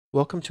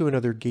Welcome to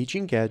another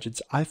Gauging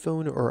Gadgets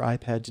iPhone or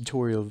iPad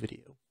tutorial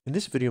video. In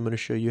this video, I'm going to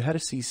show you how to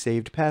see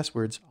saved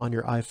passwords on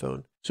your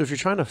iPhone. So if you're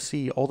trying to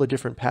see all the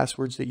different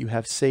passwords that you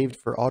have saved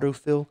for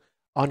autofill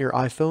on your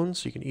iPhone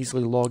so you can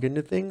easily log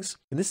into things,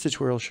 in this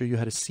tutorial I'll show you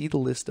how to see the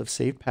list of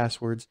saved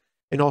passwords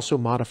and also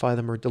modify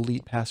them or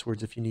delete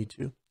passwords if you need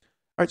to. All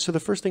right, so the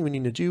first thing we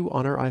need to do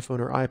on our iPhone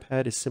or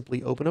iPad is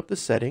simply open up the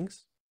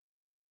settings.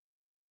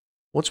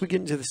 Once we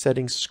get into the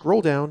settings,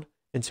 scroll down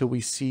until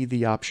we see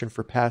the option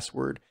for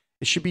password.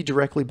 It should be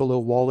directly below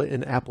Wallet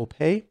and Apple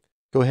Pay.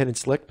 Go ahead and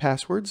select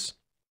passwords.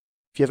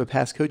 If you have a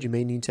passcode, you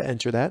may need to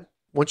enter that.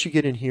 Once you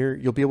get in here,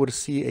 you'll be able to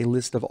see a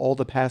list of all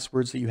the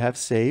passwords that you have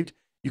saved.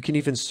 You can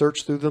even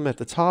search through them at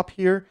the top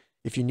here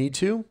if you need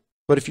to.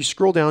 But if you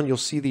scroll down, you'll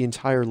see the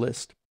entire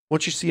list.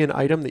 Once you see an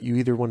item that you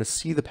either want to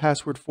see the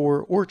password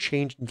for or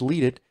change and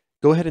delete it,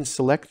 go ahead and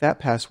select that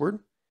password.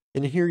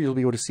 And here you'll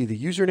be able to see the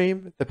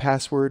username, the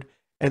password,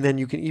 and then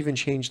you can even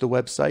change the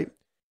website.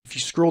 If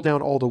you scroll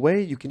down all the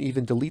way, you can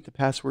even delete the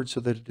password so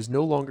that it is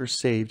no longer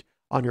saved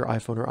on your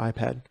iPhone or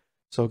iPad.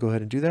 So I'll go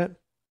ahead and do that.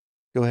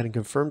 Go ahead and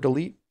confirm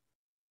delete.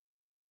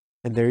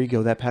 And there you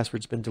go, that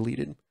password's been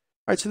deleted. All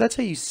right, so that's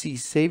how you see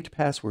saved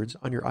passwords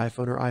on your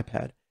iPhone or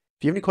iPad.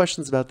 If you have any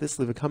questions about this,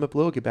 leave a comment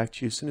below. I'll get back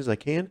to you as soon as I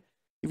can.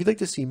 If you'd like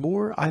to see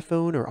more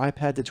iPhone or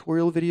iPad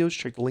tutorial videos,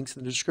 check the links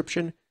in the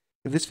description.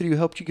 If this video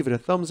helped you, give it a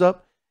thumbs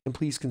up, and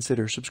please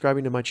consider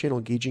subscribing to my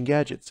channel, Gauging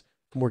Gadgets,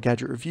 for more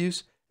gadget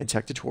reviews and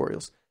tech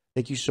tutorials.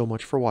 Thank you so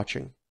much for watching.